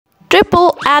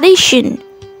Triple addition.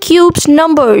 Cubes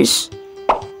numbers.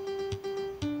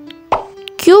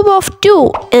 Cube of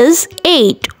 2 is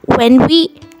 8. When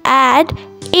we add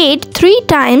 8 3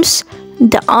 times,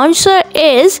 the answer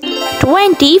is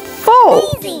 24.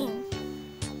 Amazing.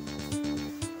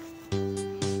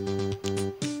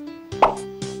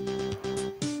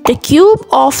 The cube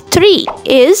of 3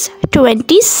 is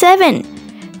 27.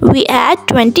 We add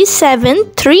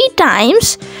 27 3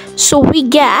 times, so we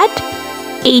get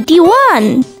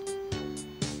 81.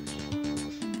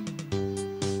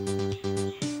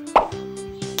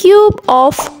 Cube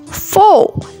of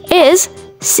 4 is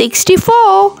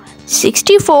 64.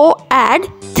 64 add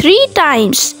 3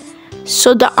 times,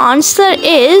 so the answer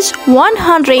is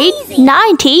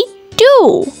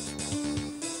 192.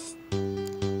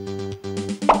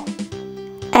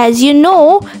 As you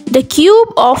know, the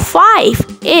cube of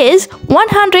 5 is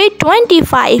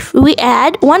 125. We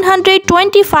add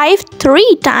 125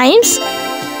 3 times.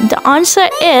 The answer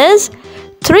is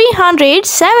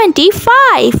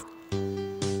 375.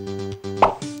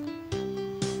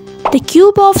 The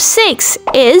cube of 6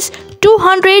 is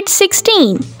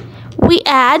 216. We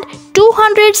add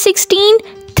 216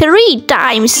 3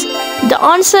 times. The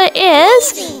answer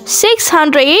is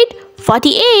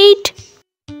 648.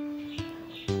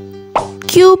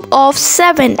 Cube of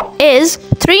 7 is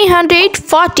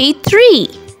 343.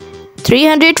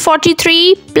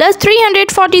 343 plus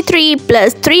 343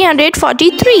 plus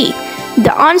 343.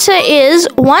 The answer is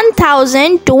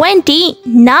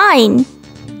 1029.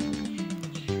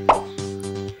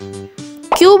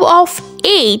 Cube of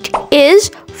 8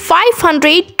 is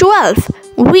 512.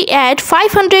 We add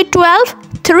 512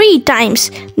 3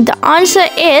 times. The answer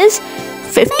is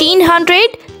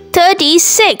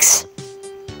 1536.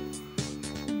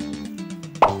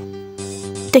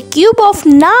 The cube of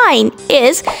 9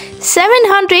 is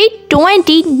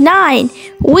 729.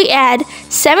 We add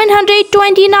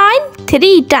 729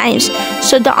 3 times.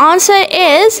 So the answer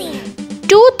is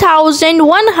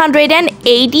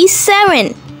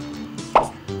 2187.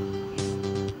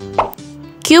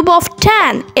 Cube of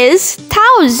 10 is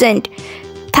 1000.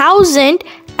 1000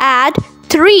 add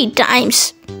 3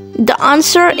 times. The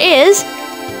answer is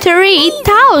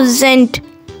 3000.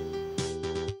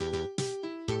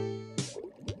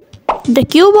 The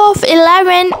cube of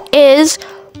 11 is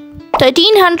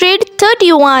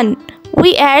 1331.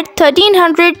 We add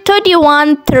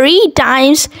 1331 3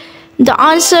 times. The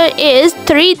answer is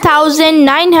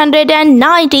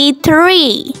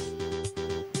 3993.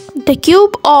 The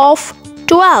cube of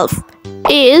 12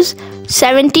 is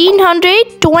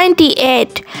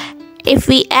 1728. If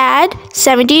we add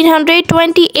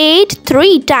 1728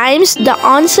 3 times, the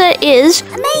answer is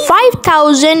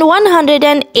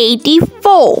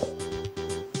 5184.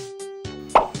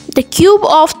 The cube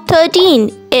of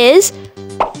 13 is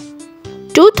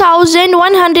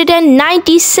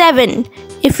 2197.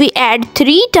 If we add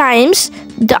 3 times,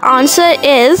 the answer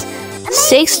is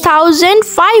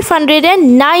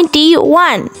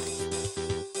 6591.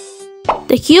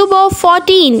 The cube of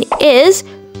 14 is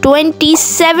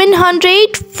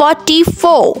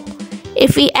 2744.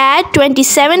 If we add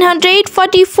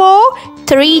 2744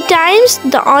 3 times,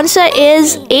 the answer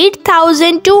is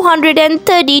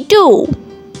 8232.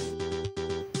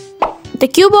 The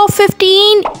cube of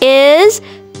 15 is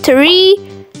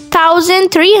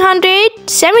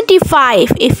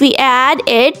 3375. If we add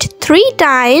it 3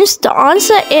 times, the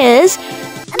answer is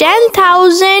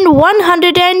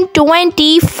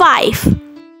 10,125.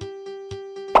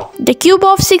 The cube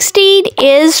of 16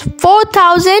 is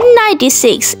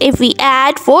 4096. If we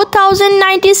add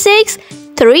 4096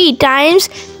 3 times,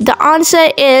 the answer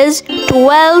is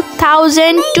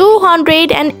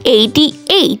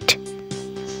 12,288.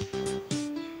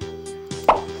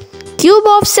 Cube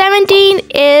of 17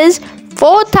 is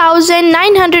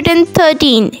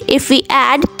 4913. If we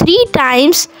add 3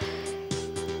 times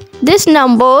this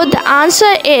number, the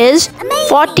answer is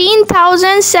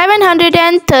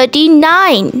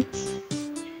 14,739.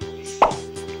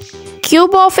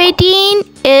 Cube of 18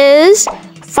 is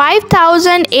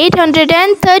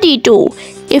 5832.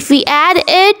 If we add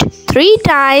it 3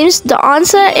 times, the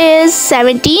answer is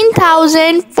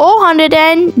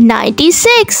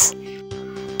 17,496.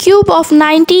 Cube of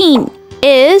 19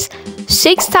 is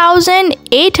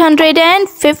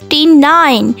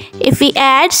 6859. If we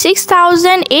add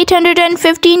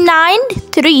 6859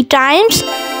 3 times,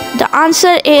 the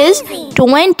answer is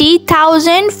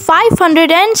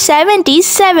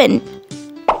 20,577.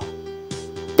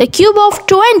 The cube of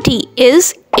 20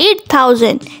 is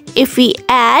 8000. If we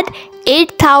add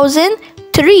 8000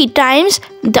 3 times,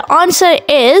 the answer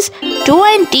is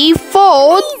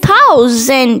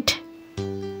 24,000.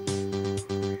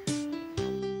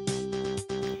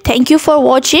 Thank you for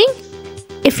watching.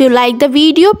 If you like the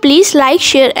video, please like,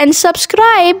 share and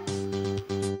subscribe.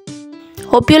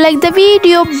 Hope you like the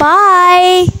video.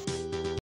 Bye.